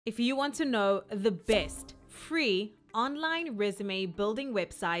If you want to know the best free online resume building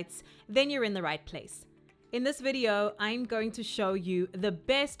websites, then you're in the right place. In this video, I'm going to show you the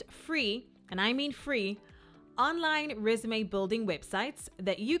best free, and I mean free, online resume building websites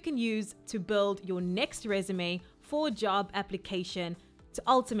that you can use to build your next resume for a job application to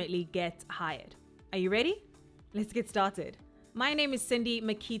ultimately get hired. Are you ready? Let's get started. My name is Cindy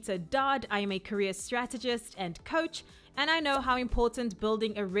Makita-Dodd. I am a career strategist and coach, and I know how important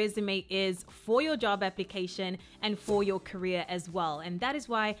building a resume is for your job application and for your career as well. And that is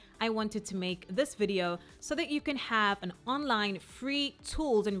why I wanted to make this video so that you can have an online free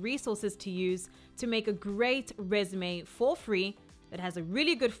tools and resources to use to make a great resume for free that has a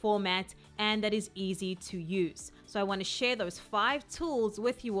really good format and that is easy to use. So I want to share those 5 tools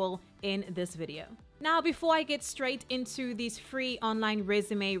with you all in this video. Now, before I get straight into these free online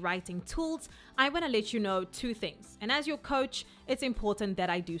resume writing tools, I want to let you know 2 things. And as your coach, it's important that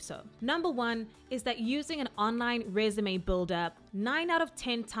I do so. Number 1 is that using an online resume builder, 9 out of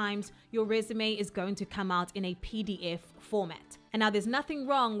 10 times your resume is going to come out in a PDF format. And now there's nothing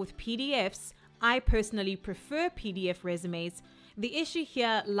wrong with PDFs. I personally prefer PDF resumes. The issue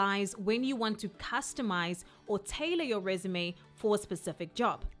here lies when you want to customize or tailor your resume for a specific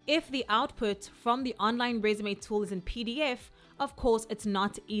job. If the output from the online resume tool is in PDF, of course, it's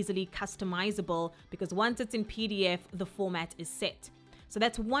not easily customizable because once it's in PDF, the format is set. So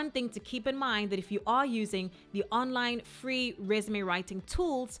that's one thing to keep in mind, that if you are using the online free resume writing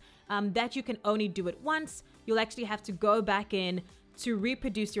tools, that you can only do it once. You'll actually have to go back in to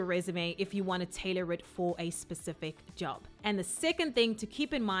reproduce your resume if you want to tailor it for a specific job. And the second thing to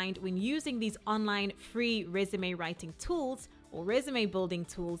keep in mind when using these online free resume writing tools or resume building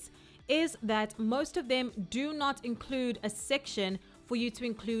tools is that most of them do not include a section for you to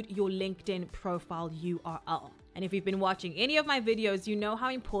include your LinkedIn profile URL. And if you've been watching any of my videos, you know how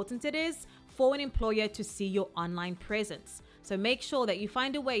important it is for an employer to see your online presence. So make sure that you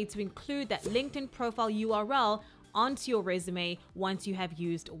find a way to include that LinkedIn profile URL onto your resume once you have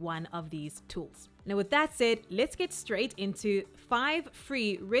used one of these tools. Now, with that said, let's get straight into 5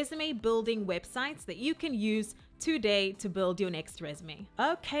 free resume building websites that you can use today to build your next resume.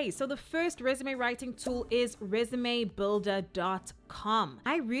 Okay, so the first resume writing tool is resumebuilder.com.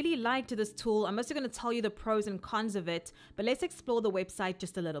 I really liked this tool. I'm also going to tell you the pros and cons of it, but let's explore the website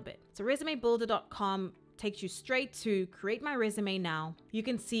just a little bit. So resumebuilder.com takes you straight to create my resume now. You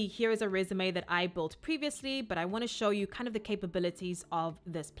can see here is a resume that I built previously, but I want to show you kind of the capabilities of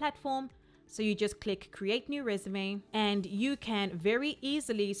this platform. So you just click create new resume and you can very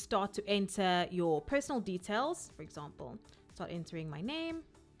easily start to enter your personal details. For example, start entering my name.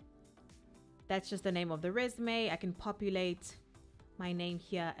 That's just the name of the resume. I can populate my name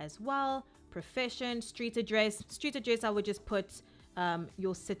here as well. Profession, street address. Street address, I would just put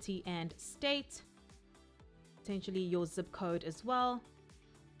your city and state. Potentially your zip code as well,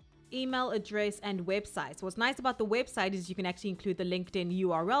 email address and website. So what's nice about the website is you can actually include the LinkedIn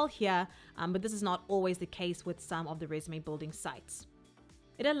URL here, but this is not always the case with some of the resume building sites.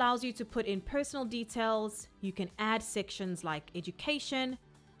 It allows you to put in personal details. You can add sections like education,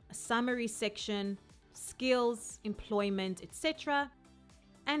 a summary section, skills, employment, etc.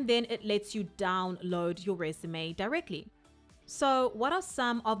 And then it lets you download your resume directly. So what are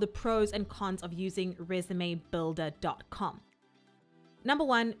some of the pros and cons of using resumebuilder.com? Number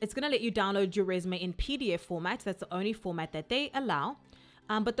 1, it's going to let you download your resume in PDF format. That's the only format that they allow.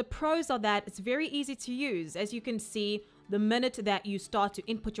 But the pros are that it's very easy to use. As you can see, the minute that you start to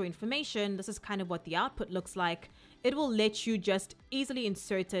input your information, this is kind of what the output looks like. It will let you just easily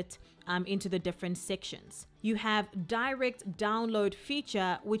insert it into the different sections. You have direct download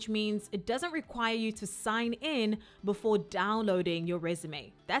feature, which means it doesn't require you to sign in before downloading your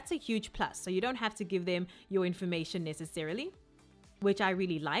resume. That's a huge plus. So you don't have to give them your information necessarily, which I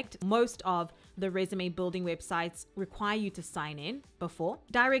really liked. Most of the resume building websites require you to sign in before.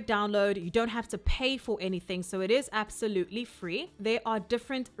 Direct download, you don't have to pay for anything, so it is absolutely free. There are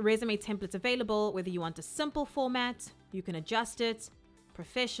different resume templates available, whether you want a simple format, you can adjust it,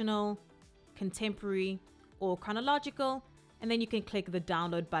 professional, contemporary, or chronological, and then you can click the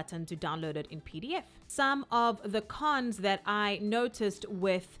download button to download it in PDF. Some of the cons that I noticed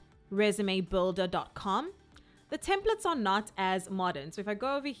with resumebuilder.com, the templates are not as modern. So if I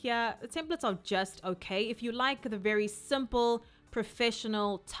go over here, the templates are just okay. If you like the very simple,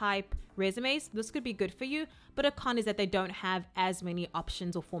 professional type resumes, this could be good for you. But a con is that they don't have as many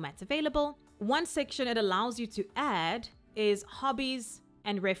options or formats available. One section it allows you to add is hobbies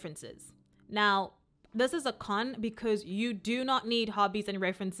and references. Now, This is a con because you do not need hobbies and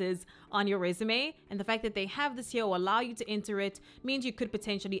references on your resume. And the fact that they have this here or allow you to enter it means you could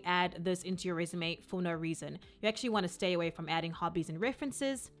potentially add this into your resume for no reason. You actually want to stay away from adding hobbies and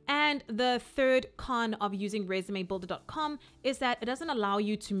references. And the third con of using resumebuilder.com is that it doesn't allow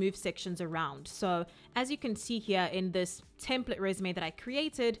you to move sections around. So as you can see here in this template resume that I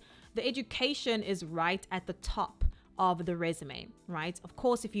created, the education is right at the top of the resume, right? Of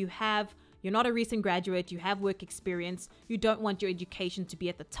course, if you're not a recent graduate, you have work experience, you don't want your education to be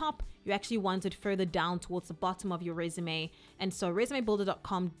at the top, you actually want it further down towards the bottom of your resume. And so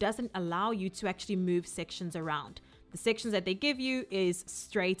resumebuilder.com doesn't allow you to actually move sections around. The sections that they give you is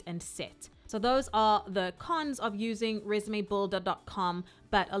straight and set. So those are the cons of using resumebuilder.com,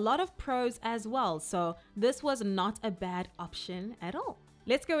 but a lot of pros as well. So this was not a bad option at all.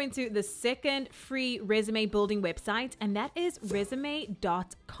 Let's go into the second free resume building website, and that is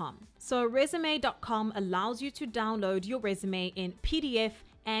resume.com. So resume.com allows you to download your resume in PDF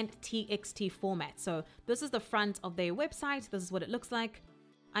and TXT format. So this is the front of their website. This is what it looks like.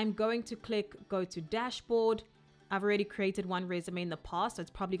 I'm going to click go to dashboard. I've already created one resume in the past, so it's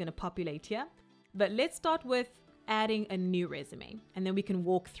probably going to populate here. But let's start with adding a new resume, and then we can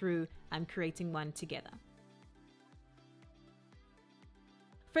walk through creating one together.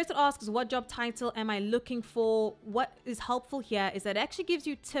 First, it asks, what job title am I looking for? What is helpful here is that it actually gives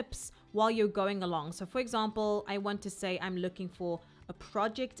you tips while you're going along. So for example, I want to say I'm looking for a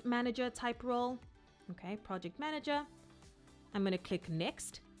project manager type role. Okay, project manager. I'm going to click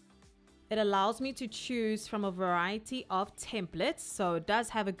next. It allows me to choose from a variety of templates. So it does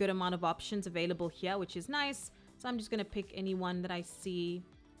have a good amount of options available here, which is nice. So I'm just going to pick any one that I see,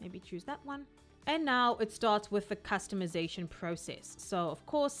 maybe choose that one. And now it starts with the customization process. So of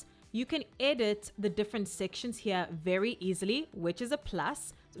course, you can edit the different sections here very easily, which is a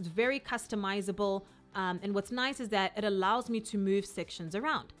plus. So it's very customizable. And what's nice is that it allows me to move sections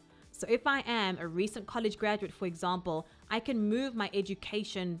around. So if I am a recent college graduate, for example, I can move my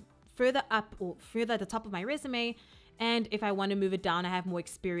education further up or further at the top of my resume. And if I want to move it down, I have more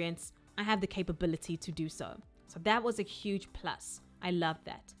experience, I have the capability to do so. So that was a huge plus. I love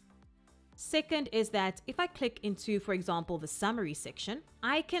that. Second is that if I click into, for example, the summary section,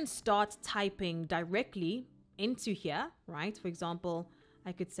 I can start typing directly into here, right? For example,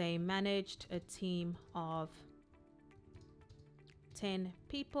 I could say managed a team of 10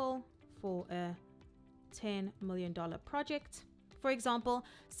 people for a $10 million project, for example.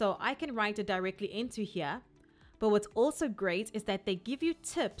 So I can write it directly into here. But what's also great is that they give you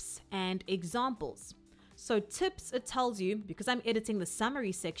tips and examples. So tips, it tells you, because I'm editing the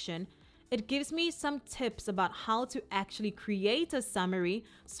summary section, it gives me some tips about how to actually create a summary.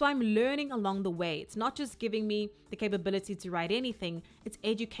 So I'm learning along the way. It's not just giving me the capability to write anything. It's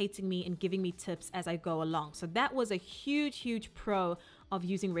educating me and giving me tips as I go along. So that was a huge, huge pro of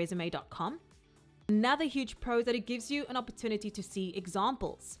using resume.com. Another huge pro is that it gives you an opportunity to see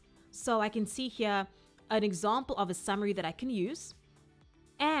examples. So I can see here an example of a summary that I can use.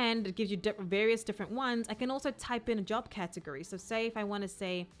 And it gives you various different ones. I can also type in a job category. So say if I want to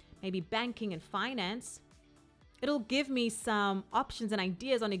say maybe banking and finance, it'll give me some options and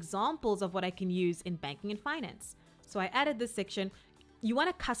ideas on examples of what I can use in banking and finance. So I added this section. You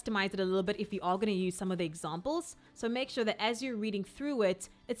want to customize it a little bit if you are going to use some of the examples. So make sure that as you're reading through it,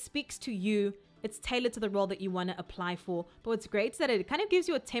 it speaks to you. It's tailored to the role that you want to apply for. But what's great is that it kind of gives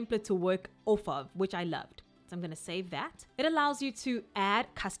you a template to work off of, which I loved. So I'm going to save that. It allows you to add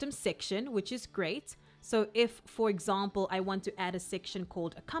custom section, which is great. So if, for example, I want to add a section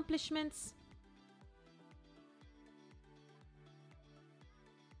called accomplishments,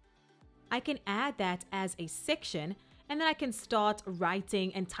 I can add that as a section, and then I can start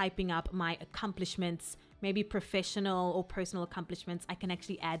writing and typing up my accomplishments, maybe professional or personal accomplishments. I can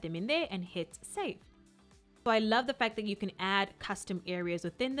actually add them in there and hit save. So I love the fact that you can add custom areas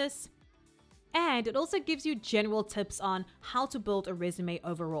within this. And it also gives you general tips on how to build a resume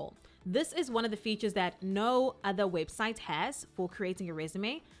overall. This is one of the features that no other website has for creating a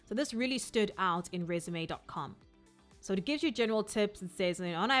resume. So this really stood out in resume.com. So it gives you general tips. It says,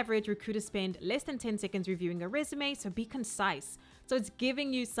 on average, recruiters spend less than 10 seconds reviewing a resume, so be concise. So it's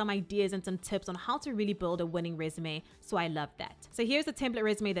giving you some ideas and some tips on how to really build a winning resume. So I love that. So here's the template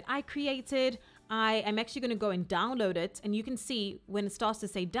resume that I created. I am actually going to go and download it. And you can see when it starts to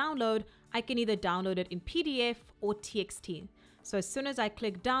say download, I can either download it in PDF or TXT. So as soon as I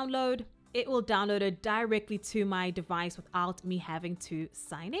click download, it will download it directly to my device without me having to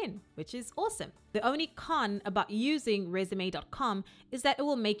sign in, which is awesome. The only con about using resume.com is that it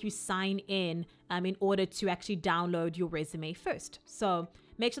will make you sign in order to actually download your resume first. So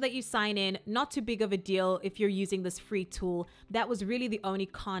Make sure that you sign in. Not too big of a deal if you're using this free tool. That was really the only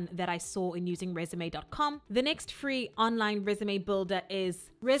con that I saw in using resume.com. The next free online resume builder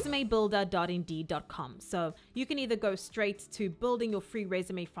is resumebuilder.indeed.com. So you can either go straight to building your free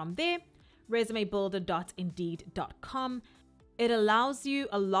resume from there, resumebuilder.indeed.com. It allows you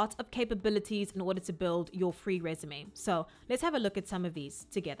a lot of capabilities in order to build your free resume. So let's have a look at some of these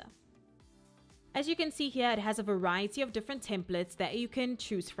together. As you can see here, it has a variety of different templates that you can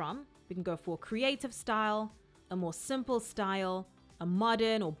choose from. We can go for a creative style, a more simple style, a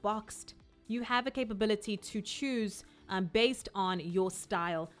modern or boxed. You have a capability to choose based on your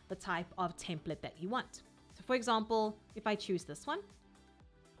style, the type of template that you want. So for example, if I choose this one,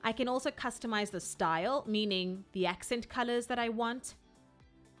 I can also customize the style, meaning the accent colors that I want,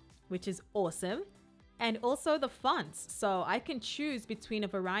 which is awesome. And also the fonts. So I can choose between a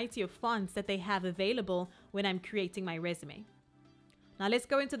variety of fonts that they have available when I'm creating my resume. Now let's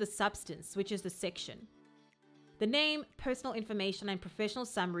go into the substance, which is the section. The name, personal information, and professional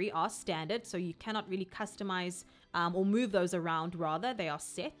summary are standard, so you cannot really customize or move those around, rather, they are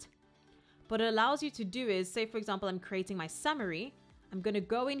set. What it allows you to do is, say for example, I'm creating my summary, I'm going to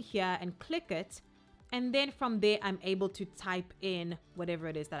go in here and click it, and then from there I'm able to type in whatever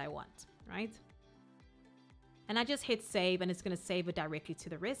it is that I want, right? And I just hit save and it's going to save it directly to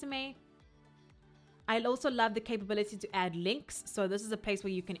the resume. I also love the capability to add links. So this is a place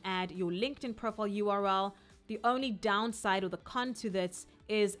where you can add your LinkedIn profile URL. The only downside or the con to this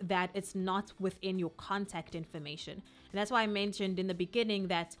is that it's not within your contact information. And that's why I mentioned in the beginning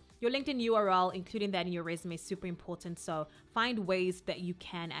that your LinkedIn URL, including that in your resume, is super important. So find ways that you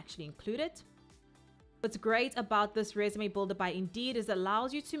can actually include it. What's great about this resume builder by Indeed is it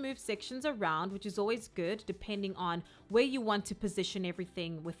allows you to move sections around, which is always good depending on where you want to position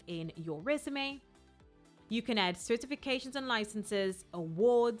everything within your resume. You can add certifications and licenses,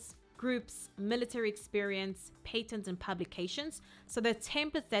 awards, groups, military experience, patents, and publications. So the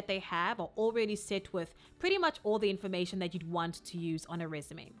templates that they have are already set with pretty much all the information that you'd want to use on a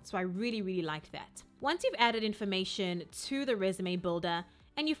resume. So I really, really like that. Once you've added information to the resume builder,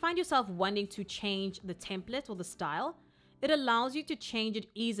 and you find yourself wanting to change the template or the style, it allows you to change it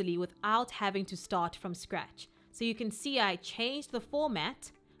easily without having to start from scratch. So you can see I changed the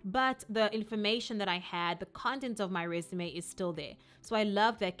format, but the information that I had, the content of my resume is still there. So I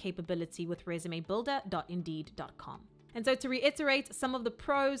love that capability with resumebuilder.indeed.com. And so to reiterate, some of the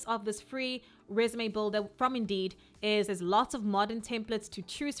pros of this free resume builder from Indeed is there's lots of modern templates to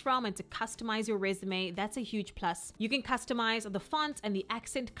choose from and to customize your resume. That's a huge plus. You can customize the font and the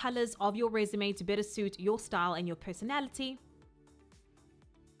accent colors of your resume to better suit your style and your personality.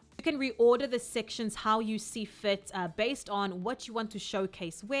 You can reorder the sections how you see fit based on what you want to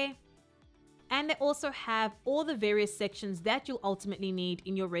showcase where. And they also have all the various sections that you'll ultimately need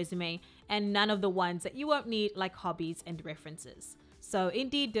in your resume and none of the ones that you won't need, like hobbies and references. So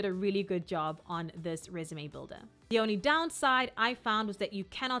Indeed did a really good job on this resume builder. The only downside I found was that you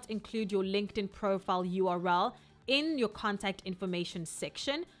cannot include your LinkedIn profile URL in your contact information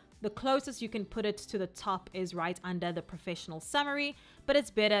section. The closest you can put it to the top is right under the professional summary, but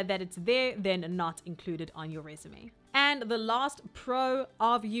it's better that it's there than not included on your resume. And the last pro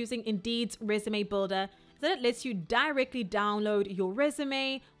of using Indeed's resume builder is that it lets you directly download your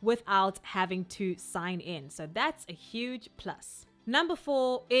resume without having to sign in. So that's a huge plus. Number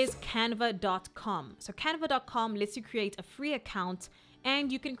 4 is canva.com. So canva.com lets you create a free account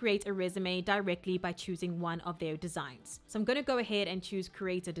and you can create a resume directly by choosing one of their designs. So I'm going to go ahead and choose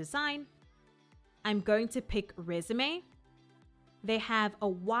create a design. I'm going to pick resume. They have a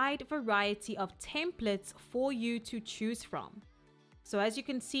wide variety of templates for you to choose from. So as you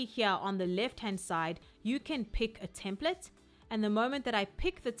can see here on the left-hand side, you can pick a template. And the moment that I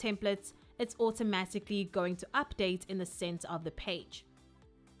pick the template, it's automatically going to update in the center of the page.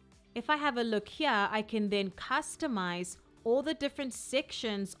 If I have a look here, I can then customize all the different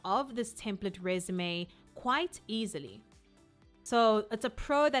sections of this template resume quite easily. So it's a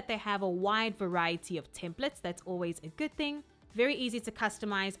pro that they have a wide variety of templates. That's always a good thing. Very easy to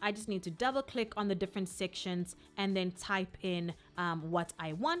customize. I just need to double click on the different sections and then type in what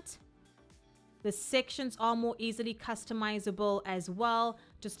I want. The sections are more easily customizable as well.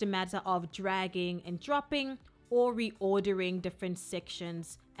 Just a matter of dragging and dropping or reordering different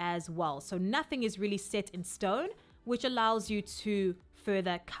sections as well. So nothing is really set in stone, which allows you to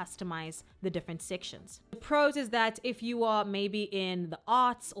further customize the different sections. The pros is that if you are maybe in the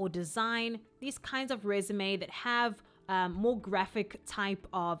arts or design, these kinds of resume that have more graphic type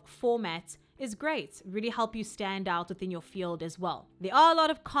of format, is great. Really help you stand out within your field as well. There are a lot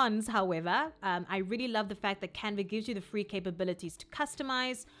of cons, however. I really love the fact that Canva gives you the free capabilities to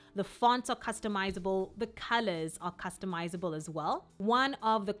customize. The fonts are customizable. The colors are customizable as well. One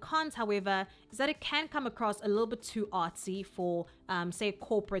of the cons, however, is that it can come across a little bit too artsy for, say, a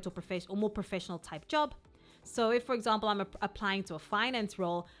corporate or more professional type job. So if, for example, I'm applying to a finance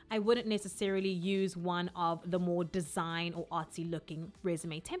role, I wouldn't necessarily use one of the more design or artsy looking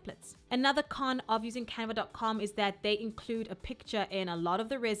resume templates. Another con of using canva.com is that they include a picture in a lot of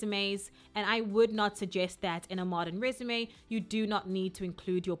the resumes, and I would not suggest that in a modern resume. You do not need to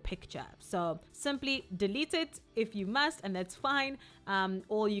include your picture. So simply delete it if you must, and that's fine.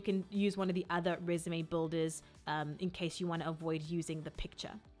 Or you can use one of the other resume builders in case you want to avoid using the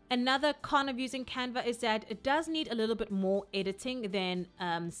picture. Another con of using Canva is that it does need a little bit more editing than,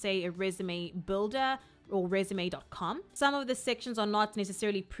 say, a resume builder or resume.com. Some of the sections are not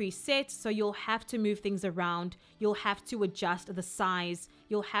necessarily preset, so you'll have to move things around. You'll have to adjust the size.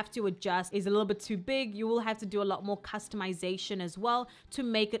 You'll have to adjust, is a little bit too big. You will have to do a lot more customization as well to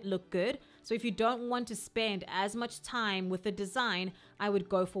make it look good. So if you don't want to spend as much time with the design, I would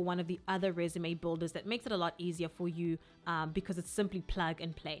go for one of the other resume builders that makes it a lot easier for you because it's simply plug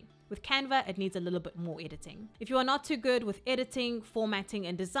and play. With Canva, it needs a little bit more editing. If you are not too good with editing, formatting,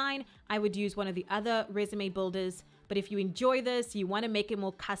 and design, I would use one of the other resume builders. But if you enjoy this, you want to make it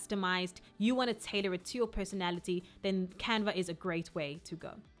more customized, you want to tailor it to your personality, then Canva is a great way to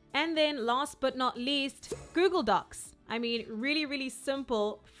go. And then last but not least, Google Docs. I mean, really, really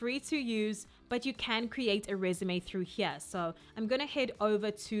simple, free to use, but you can create a resume through here. So I'm going to head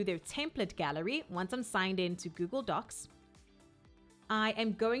over to their template gallery once I'm signed in to Google Docs. I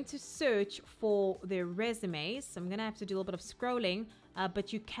am going to search for their resumes. So I'm going to have to do a little bit of scrolling,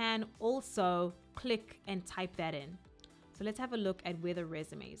 but you can also click and type that in. So let's have a look at where the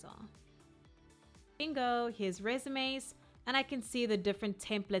resumes are. Bingo, here's resumes, and I can see the different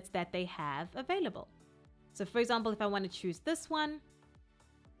templates that they have available. So for example, if I want to choose this one,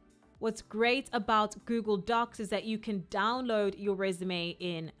 what's great about Google Docs is that you can download your resume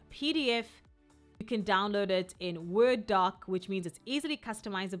in PDF. You can download it in Word doc, which means it's easily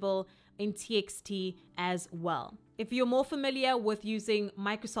customizable, in TXT as well. If you're more familiar with using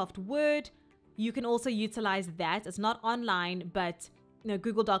Microsoft Word, you can also utilize that. It's not online, but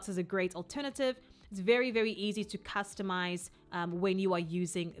Google Docs is a great alternative. It's very, very easy to customize when you are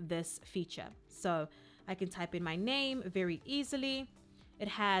using this feature. So I can type in my name very easily. It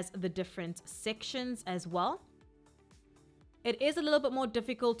has the different sections as well. It is a little bit more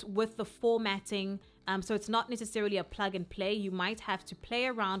difficult with the formatting, so it's not necessarily a plug and play. You might have to play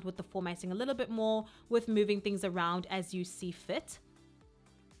around with the formatting a little bit more, with moving things around as you see fit.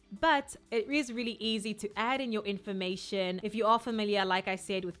 But it is really easy to add in your information. If you are familiar, like I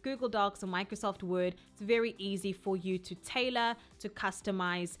said, with Google Docs or Microsoft Word, it's very easy for you to tailor, to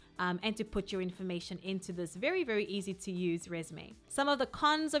customize, and to put your information into this very, very easy to use resume. Some of the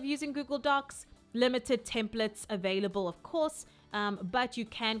cons of using Google Docs: limited templates available, of course, but you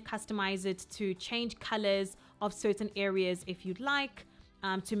can customize it to change colors of certain areas if you'd like,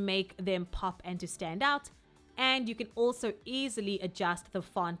 to make them pop and to stand out. And you can also easily adjust the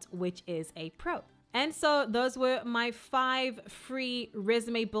font, which is a pro. And so those were my 5 free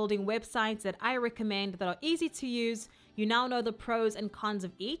resume building websites that I recommend that are easy to use. You now know the pros and cons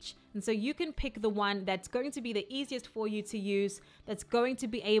of each. And so you can pick the one that's going to be the easiest for you to use, that's going to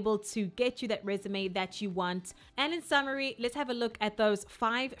be able to get you that resume that you want. And in summary, let's have a look at those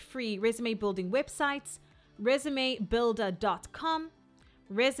 5 free resume building websites: resumebuilder.com,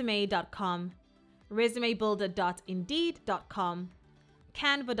 resume.com, resumebuilder.indeed.com,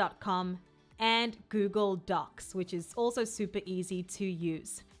 canva.com, and Google Docs, which is also super easy to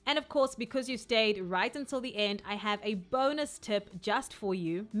use. And of course, because you stayed right until the end, I have a bonus tip just for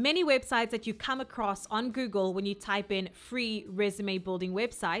you. Many websites that you come across on Google when you type in free resume building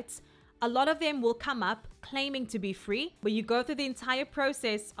websites, a lot of them will come up claiming to be free. When you go through the entire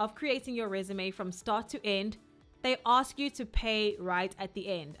process of creating your resume from start to end, they ask you to pay right at the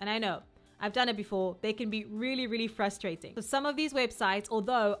end. And I know, I've done it before. They can be really, really frustrating. So some of these websites,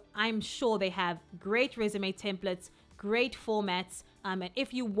 although I'm sure they have great resume templates, great formats, and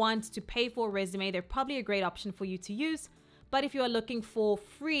if you want to pay for a resume, they're probably a great option for you to use. But if you are looking for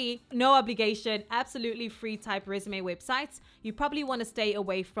free, no obligation, absolutely free type resume websites, you probably want to stay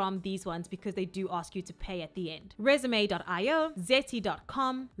away from these ones because they do ask you to pay at the end. Resume.io,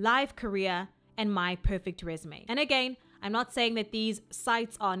 Zeti.com, Live Career, and My Perfect Resume. And again, I'm not saying that these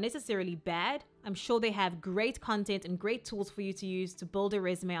sites are necessarily bad. I'm sure they have great content and great tools for you to use to build a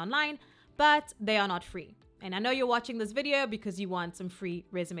resume online, but they are not free. And I know you're watching this video because you want some free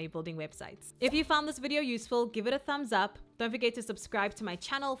resume building websites. If you found this video useful, give it a thumbs up. Don't forget to subscribe to my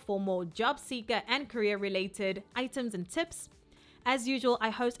channel for more job seeker and career related items and tips. As usual, I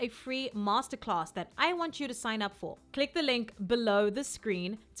host a free masterclass that I want you to sign up for. Click the link below the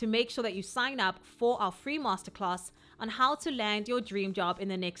screen to make sure that you sign up for our free masterclass on how to land your dream job in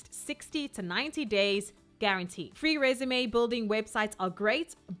the next 60 to 90 days, guaranteed. Free resume building websites are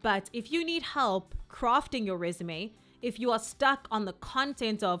great, but if you need help crafting your resume, if you are stuck on the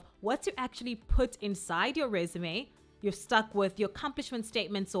content of what to actually put inside your resume, you're stuck with your accomplishment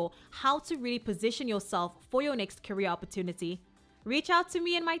statements or how to really position yourself for your next career opportunity, reach out to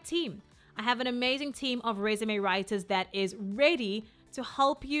me and my team. I have an amazing team of resume writers that is ready to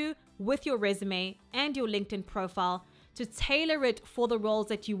help you with your resume and your LinkedIn profile to tailor it for the roles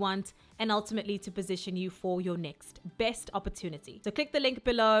that you want and ultimately to position you for your next best opportunity. So click the link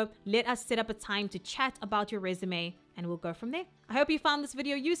below. Let us set up a time to chat about your resume and we'll go from there. I hope you found this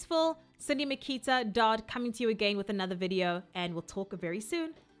video useful. Cindy Makita-Dodd coming to you again with another video, and we'll talk very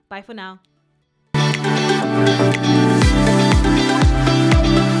soon. Bye for now.